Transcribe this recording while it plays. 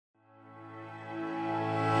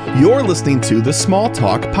You're listening to the Small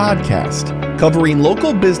Talk Podcast, covering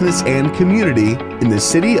local business and community in the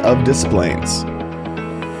city of Des Plaines.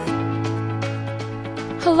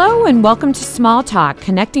 Hello and welcome to Small Talk,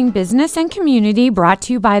 connecting business and community, brought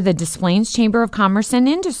to you by the Des Plaines Chamber of Commerce and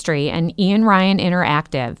Industry and Ian Ryan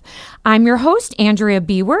Interactive. I'm your host, Andrea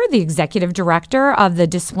Biwer, the Executive Director of the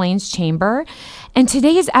Des Plaines Chamber. And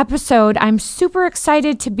today's episode, I'm super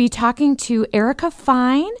excited to be talking to Erica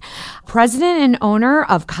Fine, President and owner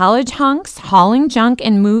of College Hunks, Hauling Junk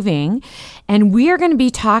and Moving. And we are going to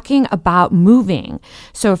be talking about moving.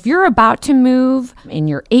 So if you're about to move and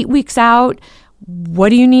you're 8 weeks out, what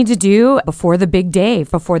do you need to do before the big day,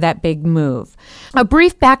 before that big move? A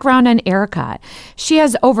brief background on Erica. She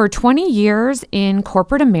has over 20 years in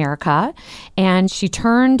corporate America, and she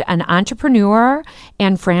turned an entrepreneur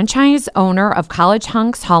and franchise owner of College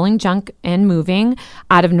Hunks, Hauling Junk and Moving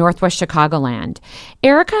out of Northwest Chicagoland.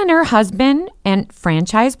 Erica and her husband and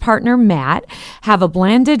franchise partner, Matt, have a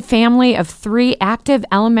blended family of 3 active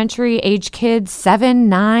elementary age kids, 7,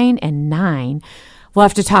 9, and 9. We'll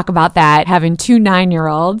have to talk about that, having 2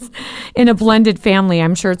 9-year-olds in a blended family.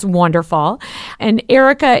 I'm sure it's wonderful. And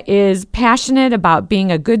Erica is passionate about being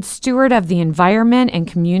a good steward of the environment and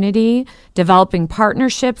community, developing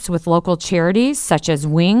partnerships with local charities such as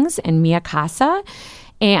Wings and Mia Casa.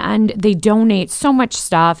 And they donate so much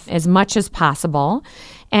stuff, as much as possible.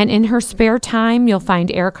 And in her spare time, you'll find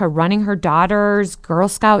Erica running her daughter's Girl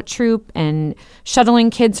Scout troop and shuttling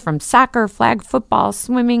kids from soccer, flag football,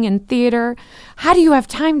 swimming, and theater. How do you have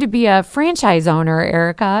time to be a franchise owner,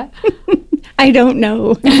 Erica? I don't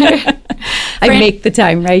know. I make the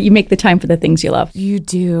time, right? You make the time for the things you love. You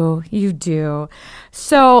do. You do.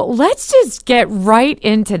 So let's just get right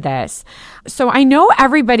into this. So I know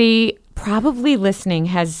everybody probably listening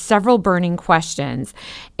has several burning questions,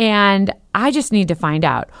 and I just need to find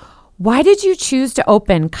out, why did you choose to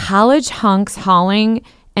open College Hunks Hauling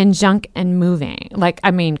and Junk and Moving?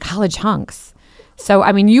 College Hunks. So,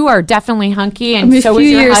 you are definitely hunky, and so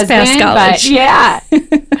is your husband. Past college. But yeah.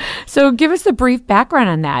 So give us a brief background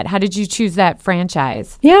on that. How did you choose that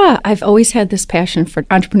franchise? Yeah, I've always had this passion for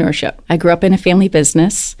entrepreneurship. I grew up in a family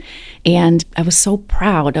business, and I was so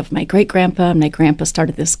proud of my great-grandpa. My grandpa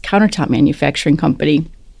started this countertop manufacturing company.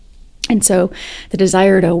 And so the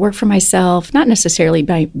desire to work for myself, not necessarily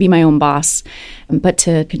be my own boss, but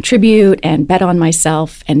to contribute and bet on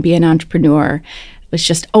myself and be an entrepreneur was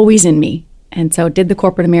just always in me. And so did the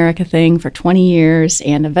corporate America thing for 20 years.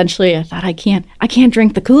 And eventually I thought, I can't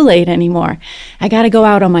drink the Kool-Aid anymore. I got to go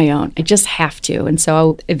out on my own. I just have to. And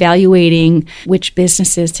so evaluating which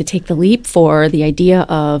businesses to take the leap for, the idea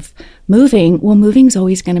of moving's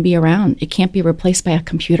always going to be around. It can't be replaced by a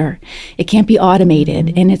computer. It can't be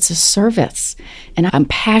automated, and it's a service. And I'm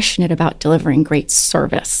passionate about delivering great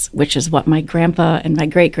service, which is what my grandpa and my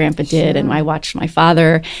great-grandpa did, and I watched my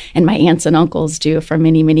father and my aunts and uncles do for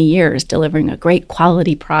many, many years, delivering a great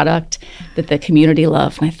quality product that the community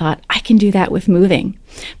loved. And I thought, I can do that with moving.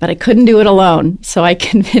 But I couldn't do it alone, so I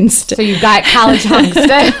convinced. So you got College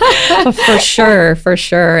Hunks. For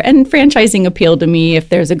sure. And franchising appealed to me if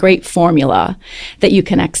there's a great formula that you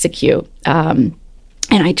can execute.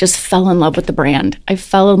 And I just fell in love with the brand. I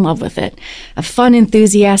fell in love with it. A fun,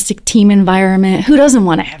 enthusiastic team environment. Who doesn't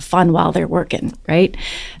want to have fun while they're working, right?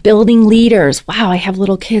 Building leaders. Wow, I have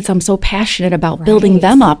little kids. I'm so passionate about building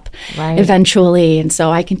them up eventually. And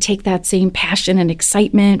so I can take that same passion and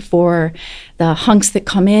excitement for the hunks that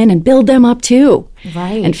come in and build them up too.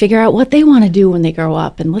 Right. And figure out what they want to do when they grow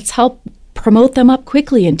up. And let's help promote them up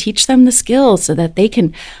quickly and teach them the skills so that they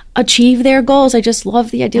can achieve their goals. I just love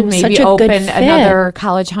the idea. It was such a good fit. Maybe open another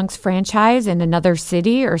College Hunks franchise in another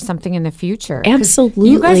city or something in the future. Absolutely.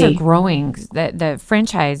 You guys are growing. The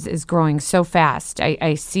franchise is growing so fast.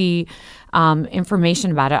 I see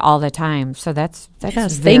information about it all the time. So that's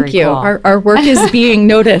yes, very thank you. Cool. Our work is being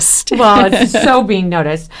noticed. Well, it's so being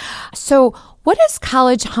noticed. So what does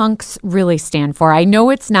College Hunks really stand for? I know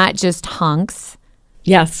it's not just hunks.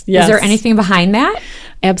 Yes. Is there anything behind that?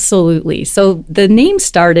 Absolutely. So the name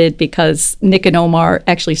started because Nick and Omar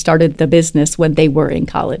actually started the business when they were in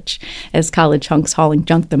college as College Hunks Hauling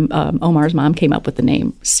Junk. Omar's mom came up with the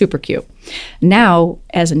name. Super cute. Now,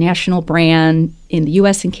 as a national brand in the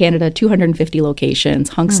U.S. and Canada, 250 locations,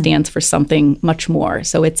 Hunks stands for something much more.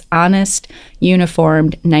 So it's honest,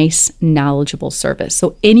 uniformed, nice, knowledgeable service.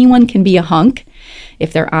 So anyone can be a hunk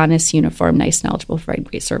if they're honest, uniform, nice, knowledgeable, provide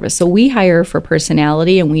great service. So we hire for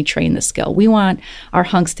personality and we train the skill. We want our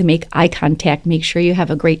hunks to make eye contact, make sure you have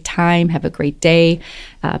a great time, have a great day,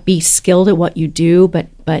 be skilled at what you do, but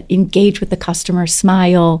engage with the customer,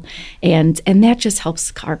 smile, and that just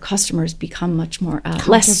helps our customers become much more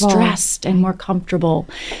less stressed and more comfortable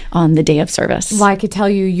on the day of service. Well, I could tell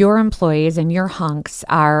you your employees and your hunks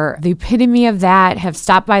are the epitome of that, have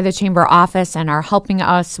stopped by the chamber office and are helping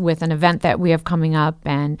us with an event that we have coming up,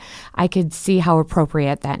 and I could see how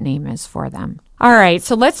appropriate that name is for them. All right,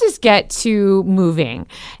 so let's just get to moving.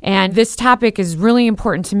 And this topic is really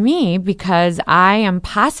important to me because I am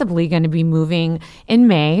possibly going to be moving in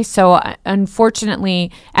May. So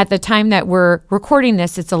unfortunately, at the time that we're recording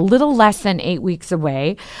this, it's a little less than 8 weeks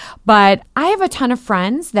away. But I have a ton of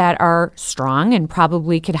friends that are strong and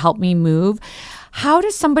probably could help me move. How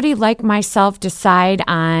does somebody like myself decide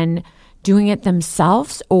on doing it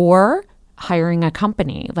themselves or hiring a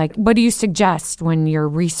company? Like, what do you suggest when you're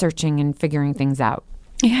researching and figuring things out?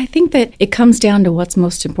 Yeah, I think that it comes down to what's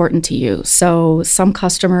most important to you. So some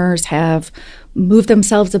customers have moved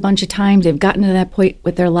themselves a bunch of times. They've gotten to that point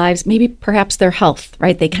with their lives, maybe perhaps their health,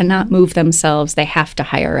 right? They cannot move themselves. They have to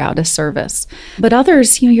hire out a service. But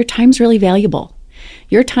others, your time's really valuable.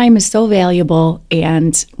 Your time is so valuable,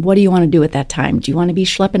 and what do you want to do at that time? Do you want to be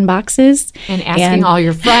schlepping boxes? And asking all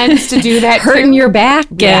your friends to do that hurting too? your back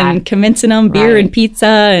and convincing them beer and pizza,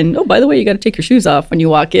 and, oh, by the way, you got to take your shoes off when you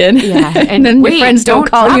walk in. Yeah. And then your friends don't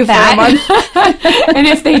call you for a month. And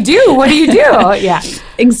if they do, what do you do? Yeah.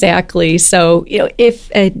 Exactly. So,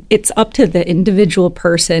 if it's up to the individual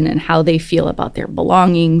person and how they feel about their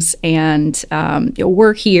belongings, and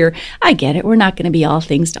we're here. I get it. We're not going to be all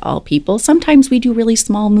things to all people. Sometimes we do really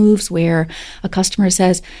small moves where a customer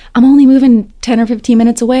says, I'm only moving 10 or 15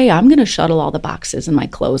 minutes away. I'm going to shuttle all the boxes in my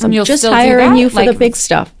clothes. I'm just hiring you for the big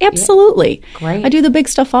stuff. Absolutely. Yeah. Great. I do the big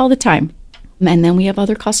stuff all the time. And then we have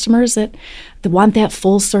other customers that want that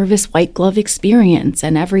full service white glove experience,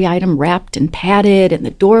 and every item wrapped and padded, and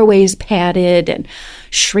the doorways padded and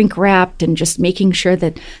shrink wrapped, and just making sure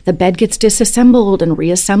that the bed gets disassembled and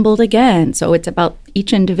reassembled again. So it's about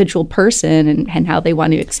each individual person and how they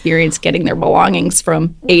want to experience getting their belongings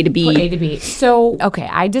from A to B. A to B. So, okay,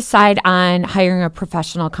 I decide on hiring a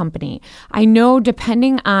professional company. I know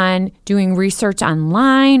depending on doing research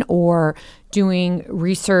online or doing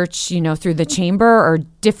research, through the chamber or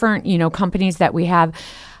different, companies that we have,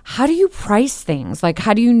 how do you price things? Like,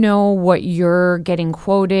 how do you know what you're getting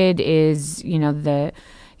quoted is,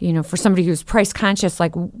 for somebody who's price conscious,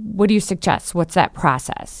 like, what do you suggest? What's that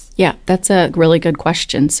process? Yeah, that's a really good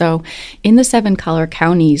question. So in the 7 collar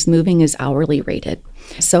counties, moving is hourly rated.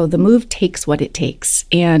 So the move takes what it takes,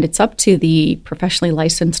 and it's up to the professionally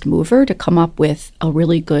licensed mover to come up with a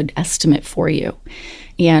really good estimate for you.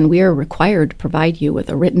 And we are required to provide you with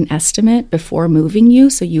a written estimate before moving you,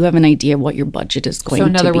 so you have an idea of what your budget is going to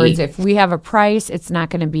be. So in other words, if we have a price, it's not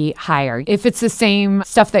going to be higher. If it's the same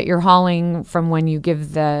stuff that you're hauling from when you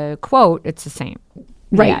give the quote, it's the same.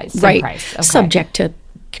 Right, same price. Okay. Subject to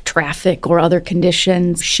traffic or other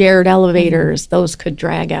conditions, shared elevators, those could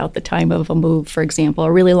drag out the time of a move, for example.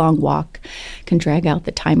 A really long walk can drag out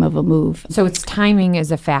the time of a move. So it's timing is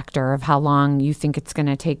a factor of how long you think it's going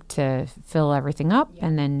to take to fill everything up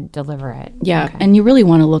and then deliver it. Yeah, okay. And you really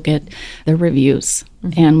want to look at the reviews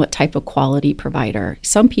and what type of quality provider.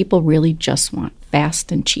 Some people really just want fast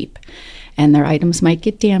and cheap, and their items might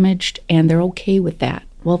get damaged, and they're okay with that.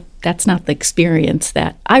 Well, that's not the experience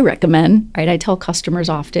that I recommend, right? I tell customers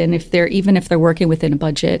often, even if they're working within a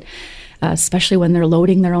budget, especially when they're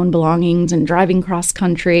loading their own belongings and driving cross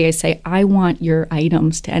country, I say, I want your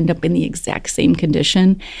items to end up in the exact same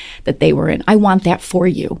condition that they were in. I want that for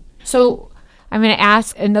you. So I'm going to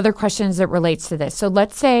ask another question as it relates to this. So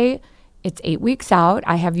let's say it's 8 weeks out.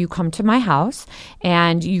 I have you come to my house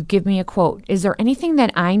and you give me a quote. Is there anything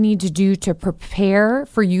that I need to do to prepare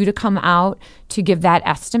for you to come out to give that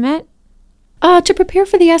estimate? To prepare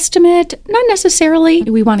for the estimate, not necessarily.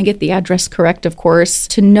 We want to get the address correct, of course.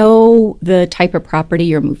 To know the type of property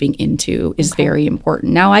you're moving into is very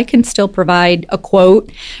important. Now, I can still provide a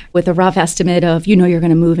quote with a rough estimate of, you're going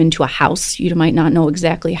to move into a house. You might not know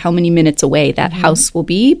exactly how many minutes away that house will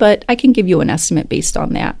be, but I can give you an estimate based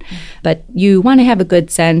on that. But you want to have a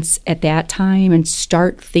good sense at that time and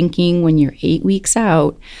start thinking when you're 8 weeks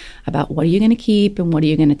out about what are you going to keep and what are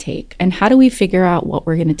you going to take? And how do we figure out what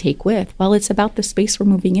we're going to take with? Well, it's about the space we're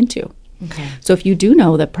moving into. Okay. So if you do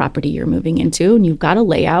know the property you're moving into and you've got a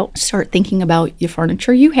layout, start thinking about your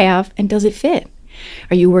furniture you have and does it fit?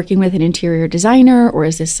 Are you working with an interior designer, or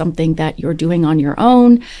is this something that you're doing on your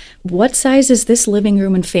own? What size is this living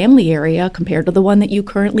room and family area compared to the one that you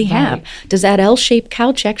currently have? Does that L-shaped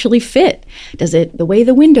couch actually fit? Does it, the way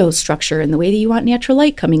the windows structure and the way that you want natural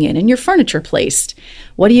light coming in and your furniture placed?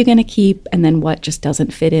 What are you going to keep? And then what just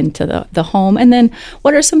doesn't fit into the home? And then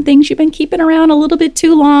what are some things you've been keeping around a little bit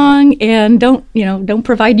too long and don't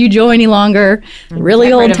provide you joy any longer?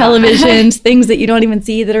 Really old televisions, things that you don't even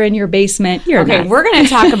see that are in your basement. We're going to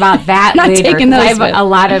talk about that later. Taking those I have a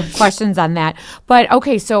lot of questions on that. But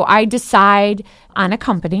okay, so I decide on a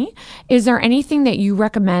company. Is there anything that you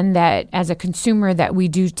recommend that as a consumer that we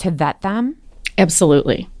do to vet them?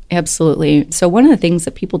 Absolutely. Absolutely. So one of the things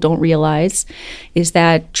that people don't realize is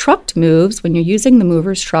that trucked moves, when you're using the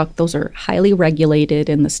mover's truck, those are highly regulated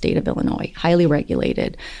in the state of Illinois, highly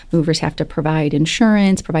regulated. Movers have to provide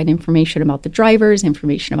insurance, provide information about the drivers,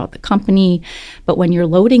 information about the company. But when you're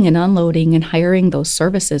loading and unloading and hiring those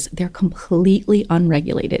services, they're completely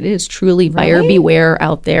unregulated. It is truly buyer beware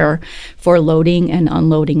out there for loading and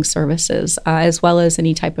unloading services, as well as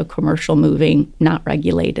any type of commercial moving, not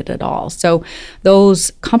regulated at all. So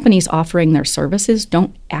those companies offering their services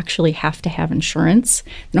don't actually have to have insurance.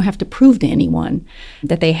 They don't have to prove to anyone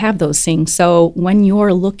that they have those things. So when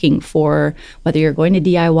you're looking for whether you're going to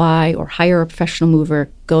DIY or hire a professional mover,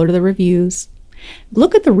 go to the reviews.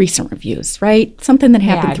 Look at the recent reviews, right? Something that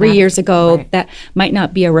happened 3 years ago that might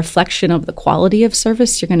not be a reflection of the quality of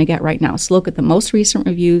service you're going to get right now. So look at the most recent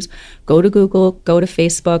reviews. Go to Google, go to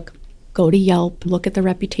Facebook. Go to Yelp, look at the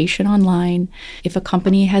reputation online. If a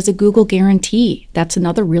company has a Google guarantee, that's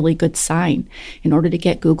another really good sign. In order to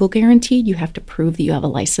get Google guaranteed, you have to prove that you have a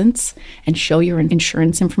license and show your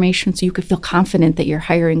insurance information so you can feel confident that you're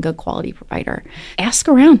hiring a good quality provider. Ask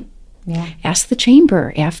around. Yeah. Ask the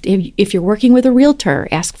chamber. If you're working with a realtor,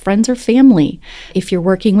 ask friends or family. If you're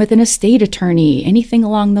working with an estate attorney, anything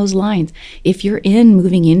along those lines. If you're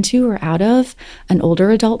moving into or out of an older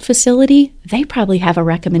adult facility, they probably have a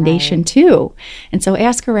recommendation too. And so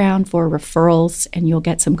ask around for referrals and you'll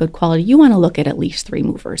get some good quality. You want to look at least 3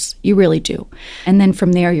 movers. You really do. And then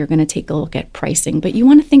from there, you're going to take a look at pricing. But you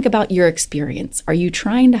want to think about your experience. Are you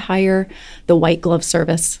trying to hire the white glove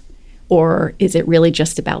service? Or is it really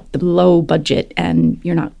just about the low budget and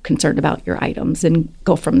you're not concerned about your items, and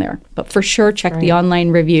go from there? But for sure, check the online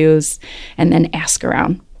reviews and then ask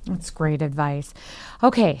around. That's great advice.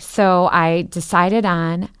 Okay, so I decided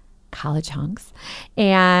on college hunks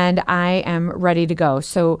and I am ready to go.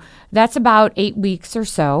 So that's about 8 weeks or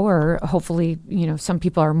so, or hopefully, some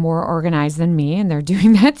people are more organized than me and they're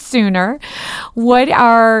doing that sooner. What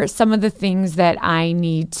are some of the things that I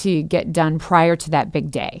need to get done prior to that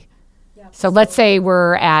big day? So let's say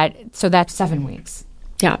so that's 7 weeks.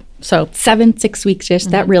 Yeah. So 6 weeks-ish,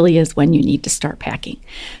 that really is when you need to start packing.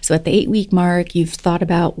 So at the 8-week mark, you've thought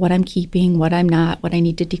about what I'm keeping, what I'm not, what I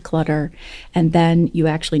need to declutter. And then you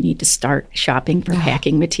actually need to start shopping for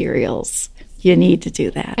packing materials. You need to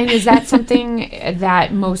do that. And is that something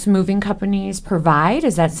that most moving companies provide?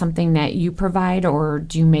 Is that something that you provide, or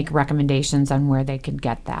do you make recommendations on where they could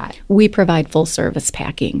get that? We provide full service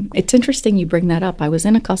packing. It's interesting you bring that up. I was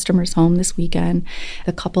in a customer's home this weekend.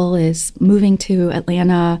 The couple is moving to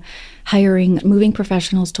Atlanta, hiring moving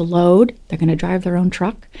professionals to load. They're going to drive their own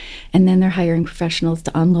truck, and then they're hiring professionals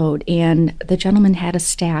to unload. And the gentleman had a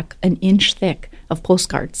stack 1 inch thick of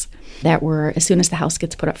postcards that were, as soon as the house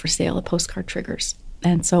gets put up for sale, the postcard triggers.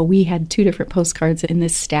 And so we had 2 different postcards in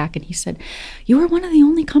this stack, and he said, "You were one of the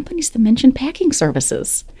only companies to mention packing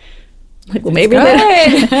services." Like, well, maybe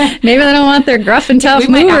they don't want their gruff and tough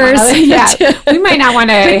movers. We might not want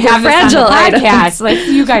to have this on the podcast. Like,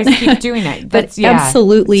 you guys keep doing it. But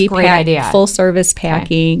absolutely, great idea. Full service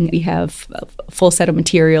packing. We have a full set of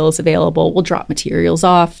materials available. We'll drop materials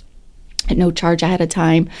off at no charge ahead of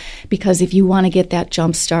time, because if you want to get that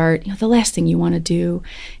jump start, the last thing you want to do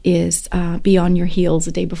is be on your heels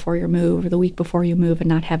the day before your move or the week before you move and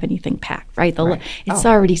not have anything packed, right? It's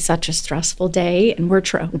already such a stressful day, and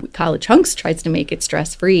College Hunks tries to make it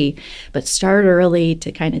stress-free, but start early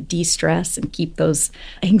to kind of de-stress and keep those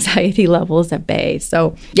anxiety levels at bay.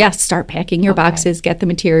 So start packing your boxes, get the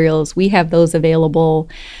materials. We have those available.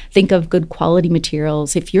 Think of good quality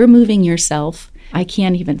materials. If you're moving yourself, I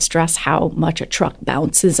can't even stress how much a truck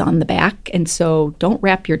bounces on the back. And so don't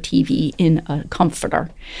wrap your TV in a comforter.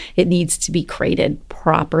 It needs to be crated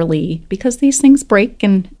properly, because these things break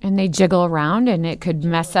and they jiggle around, and it could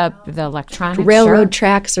mess up the electronics. Railroad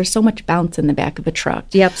tracks, there's so much bounce in the back of a truck.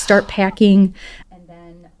 Yep, start packing and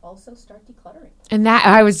then also start decluttering. And that,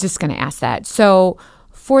 I was just going to ask that. So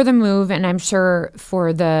for the move, and I'm sure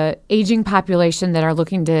for the aging population that are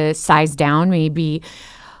looking to size down maybe,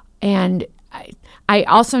 and I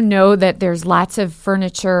also know that there's lots of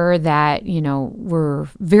furniture that, were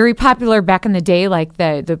very popular back in the day, like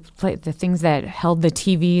the things that held the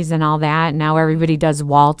TVs and all that. And now everybody does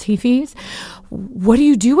wall TVs. What do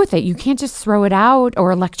you do with it? You can't just throw it out.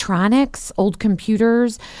 Or electronics, old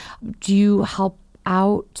computers. Do you help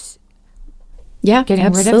out? Yeah, getting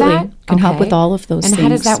absolutely. rid of that? Can help with all of those things. And how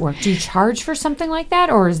does that work? Do you charge for something like that,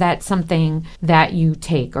 or is that something that you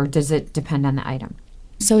take, or does it depend on the item?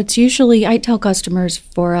 So it's usually, I tell customers,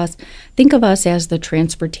 for us, think of us as the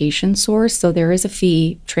transportation source. So there is a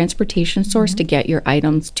fee, transportation source, to get your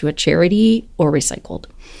items to a charity or recycled.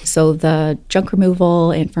 So the junk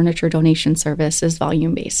removal and furniture donation service is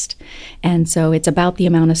volume-based. And so it's about the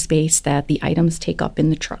amount of space that the items take up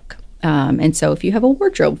in the truck. And so if you have a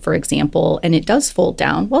wardrobe, for example, and it does fold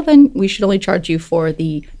down, well, then we should only charge you for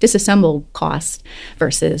the disassembled cost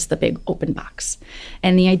versus the big open box.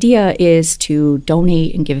 And the idea is to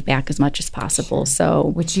donate and give back as much as possible. So,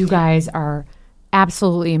 which you guys are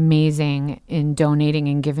absolutely amazing in donating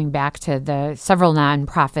and giving back to the several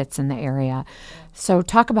nonprofits in the area. So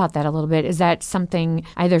talk about that a little bit. Is that something,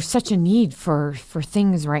 there's such a need for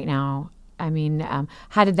things right now. I mean,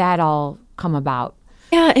 how did that all come about?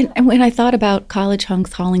 Yeah, and when I thought about College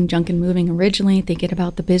Hunks hauling junk and moving originally, thinking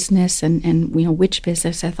about the business and which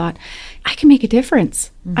business, I thought, I can make a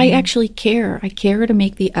difference. I actually care. I care to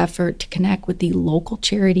make the effort to connect with the local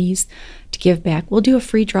charities to give back. We'll do a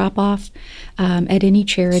free drop-off at any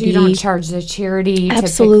charity. So you don't charge the charity?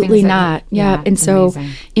 Absolutely not. Yeah, and so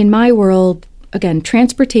amazing. In my world, again,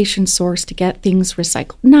 transportation source to get things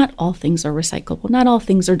recycled. Not all things are recyclable. Not all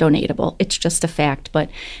things are donatable. It's just a fact. But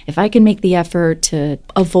if I can make the effort to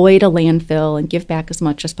avoid a landfill and give back as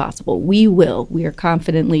much as possible, we will. We are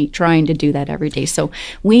confidently trying to do that every day. So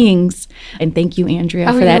Wings, and thank you,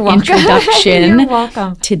 Andrea, for that introduction. You're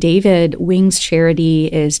welcome. To David, Wings Charity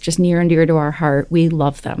is just near and dear to our heart. We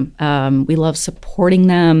love them. We love supporting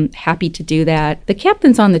them. Happy to do that. The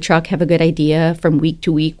captains on the truck have a good idea from week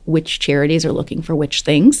to week which charities are looking for which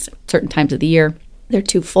things. Certain times of the year they're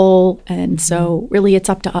too full, and so really it's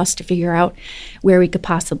up to us to figure out where we could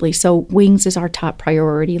possibly. So Wings is our top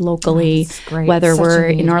priority locally, whether we're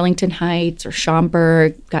in Arlington Heights or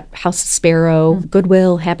Schaumburg, got House of Sparrow,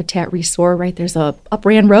 Goodwill, Habitat Restore, right? There's a up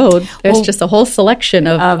Rand Road. There's just a whole selection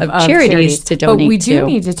of charities to donate to. But we do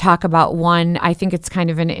need to talk about one. I think it's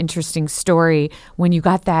kind of an interesting story when you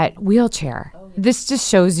got that wheelchair. This just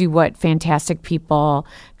shows you what fantastic people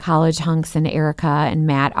College Hunks and Erica and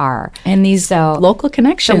Matt are. And these local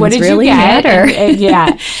connections really matter.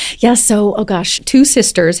 Yeah, so, two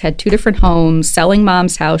sisters had two different homes, selling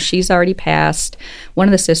mom's house. She's already passed. One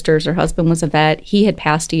of the sisters, her husband was a vet. He had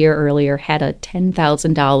passed a year earlier, had a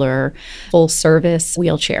 $10,000 full-service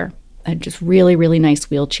wheelchair. A just really, really nice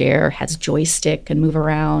wheelchair, has joystick, can move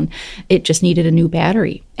around. It just needed a new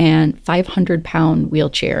battery and 500-pound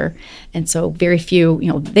wheelchair. And so very few,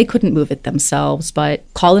 they couldn't move it themselves, but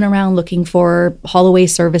calling around looking for haul-away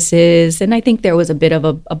services. And I think there was a bit of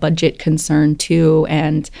a budget concern too.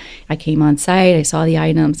 And I came on site, I saw the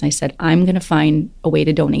items, and I said, I'm going to find a way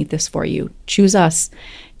to donate this for you. Choose us.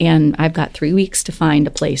 And I've got 3 weeks to find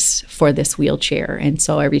a place for this wheelchair. And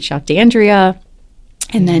so I reached out to Andrea.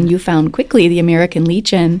 And then you found quickly the American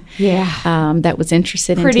Legion that was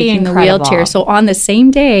interested in taking the wheelchair. So on the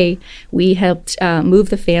same day, we helped move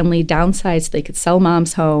the family downsize so they could sell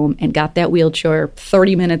mom's home and got that wheelchair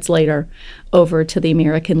 30 minutes later over to the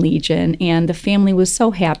American Legion. And the family was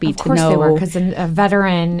so happy to know. Of course they were, because a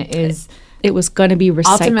veteran is... It was going to be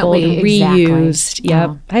recycled and reused. Yep.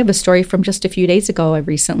 Oh. I have a story from just a few days ago. I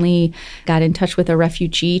recently got in touch with a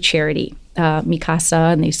refugee charity,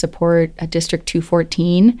 Mikasa, and they support District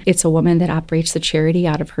 214. It's a woman that operates the charity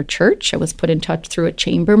out of her church. I was put in touch through a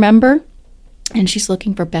chamber member. And she's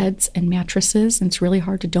looking for beds and mattresses, and it's really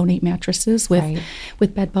hard to donate mattresses with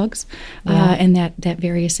bed bugs and that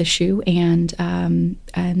various issue. And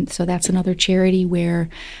so that's another charity where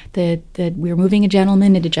we're moving a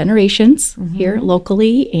gentleman into Generations here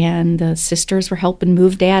locally, and the sisters were helping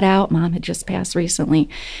move Dad out. Mom had just passed recently,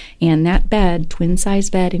 and that bed, twin-size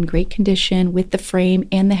bed in great condition with the frame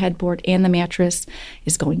and the headboard and the mattress,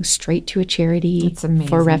 is going straight to a charity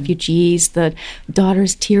for refugees. The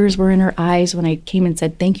daughter's tears were in her eyes when I came and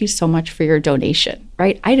said, thank you so much for your donation,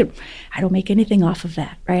 right? I don't make anything off of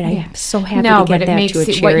that, right? Yeah. I'm so happy to get that to a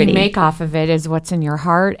charity. What you make off of it is what's in your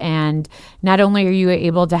heart. And not only are you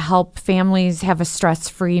able to help families have a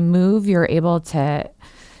stress-free move, you're able to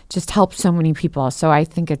just help so many people. So I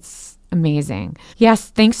think it's amazing. Yes,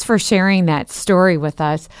 thanks for sharing that story with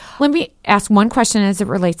us. Let me ask one question as it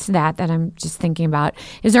relates to that I'm just thinking about.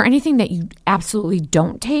 Is there anything that you absolutely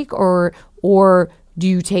don't take or do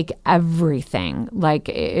you take everything? Like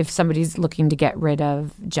if somebody's looking to get rid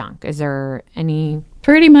of junk, is there any?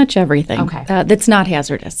 Pretty much everything. Okay. That's not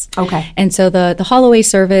hazardous. Okay. And so the haul away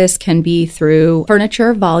service can be through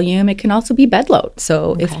furniture volume. It can also be bed load.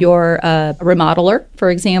 So if you're a remodeler, for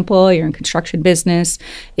example, you're in construction business,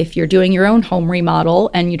 if you're doing your own home remodel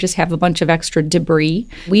and you just have a bunch of extra debris,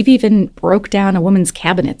 we've even broke down a woman's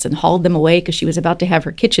cabinets and hauled them away because she was about to have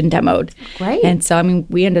her kitchen demoed. Great. And so,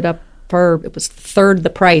 we ended up it was third the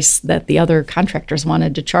price that the other contractors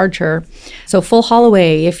wanted to charge her. So full haul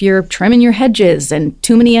away if you're trimming your hedges and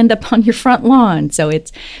too many end up on your front lawn. So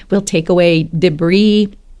we'll take away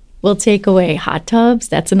debris. We'll take away hot tubs.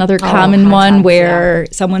 That's another common one tubs, where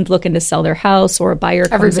someone's looking to sell their house or a buyer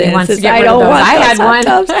comes in and says, I don't want I had one.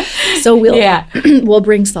 Tubs. So we'll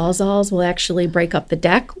bring sawzalls. We'll actually break up the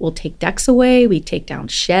deck. We'll take decks away. We take down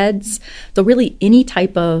sheds. So really any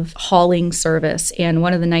type of hauling service. And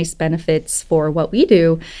one of the nice benefits for what we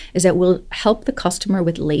do is that we'll help the customer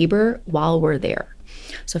with labor while we're there.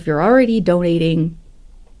 So if you're already donating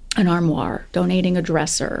an armoire, donating a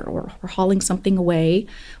dresser, or hauling something away,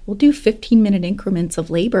 we'll do 15-minute increments of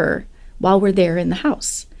labor while we're there in the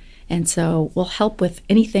house. And so we'll help with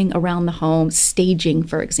anything around the home. Staging,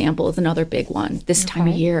 for example, is another big one. This time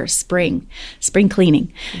of year, spring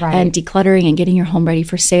cleaning and decluttering and getting your home ready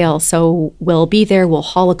for sale. So we'll be there, we'll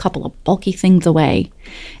haul a couple of bulky things away,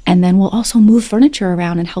 and then we'll also move furniture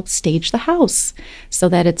around and help stage the house so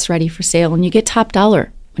that it's ready for sale. And you get top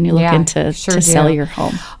dollar when you look into to sell your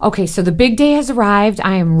home. Okay, so the big day has arrived.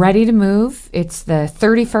 I am ready to move. It's the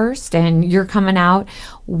 31st, and you're coming out.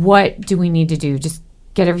 What do we need to do? Just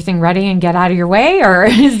get everything ready and get out of your way, or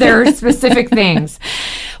is there specific things?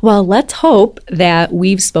 Well, let's hope that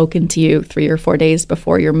we've spoken to you 3 or 4 days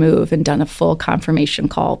before your move and done a full confirmation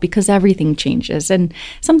call, because everything changes. And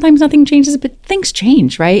sometimes nothing changes, but things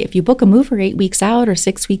change, right? If you book a move for 8 weeks out or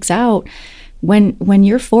 6 weeks out, when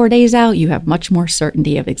you're 4 days out, you have much more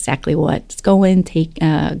certainty of exactly what's going,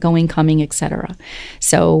 coming, etc.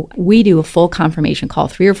 So we do a full confirmation call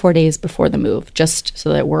 3 or 4 days before the move, just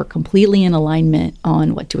so that we're completely in alignment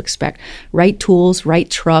on what to expect. Right tools, right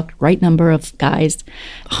truck, right number of guys.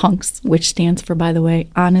 Hunks, which stands for, by the way,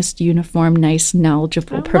 honest, uniform, nice,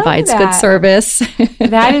 knowledgeable, provides good service.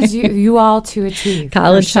 That is you all to a T.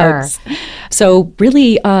 College Hunks. So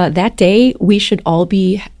really, that day, we should all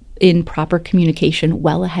be in proper communication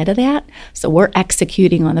well ahead of that. So we're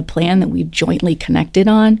executing on the plan that we've jointly connected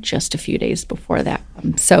on just a few days before that.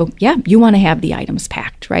 So you want to have the items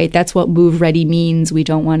packed, right? That's what move ready means. We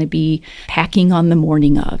don't want to be packing on the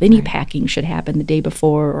morning of. Any packing should happen the day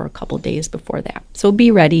before or a couple days before that. So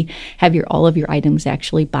be ready, have all of your items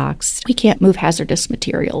actually boxed. We can't move hazardous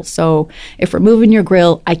materials. So if we're moving your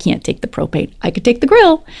grill, I can't take the propane. I could take the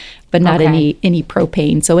grill, but not any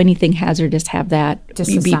propane. So anything hazardous, have that.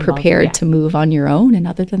 Be prepared to move on your own. And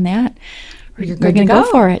other than that, we're going to go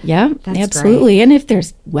for it. Yeah, that's absolutely. Great. And if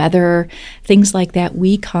there's weather, things like that,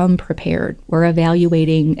 we come prepared. We're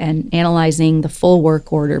evaluating and analyzing the full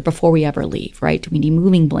work order before we ever leave, right? Do we need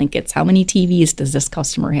moving blankets? How many TVs does this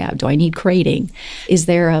customer have? Do I need crating? Is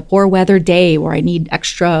there a poor weather day where I need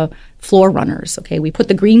extra floor runners? Okay, we put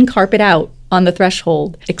the green carpet out on the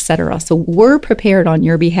threshold, etc. So we're prepared on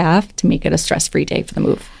your behalf to make it a stress-free day for the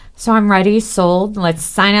move. So I'm ready, sold. Let's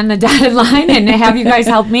sign on the dotted line and have you guys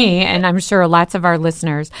help me, and I'm sure lots of our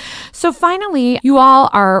listeners. So finally, you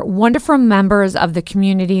all are wonderful members of the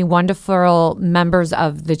community, wonderful members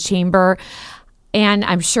of the chamber, and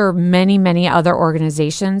I'm sure many, many other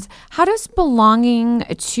organizations. How does belonging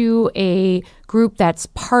to a group that's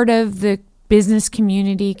part of the business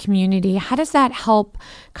community, how does that help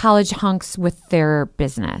College Hunks with their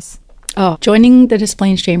business? Oh, joining the Des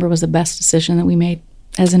Plaines Chamber was the best decision that we made.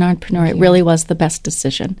 As an entrepreneur, it really was the best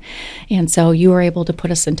decision. And so you were able to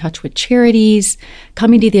put us in touch with charities,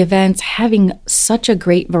 coming to the events, having such a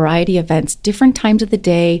great variety of events, different times of the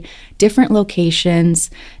day, different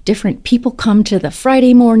locations, different people come to the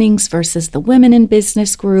Friday mornings versus the women in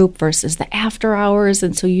business group versus the after hours.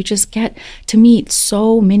 And so you just get to meet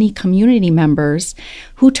so many community members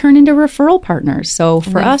who turn into referral partners. So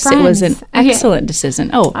for us, friends. It was an excellent decision.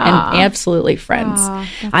 Oh, and absolutely friends.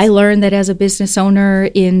 I learned that as a business owner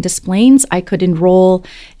in Des Plaines, I could enroll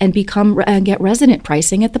and get resident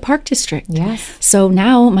pricing at the Park District. Yes. So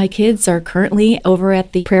now my kids are currently over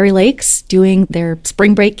at the Prairie Lakes doing their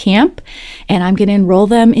spring break camp, and I'm going to enroll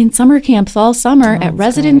them in summer camps all summer at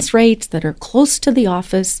residence rates that are close to the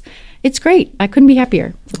office. It's great. I couldn't be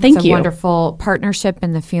happier. Thank you. It's a wonderful partnership,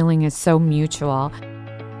 and the feeling is so mutual.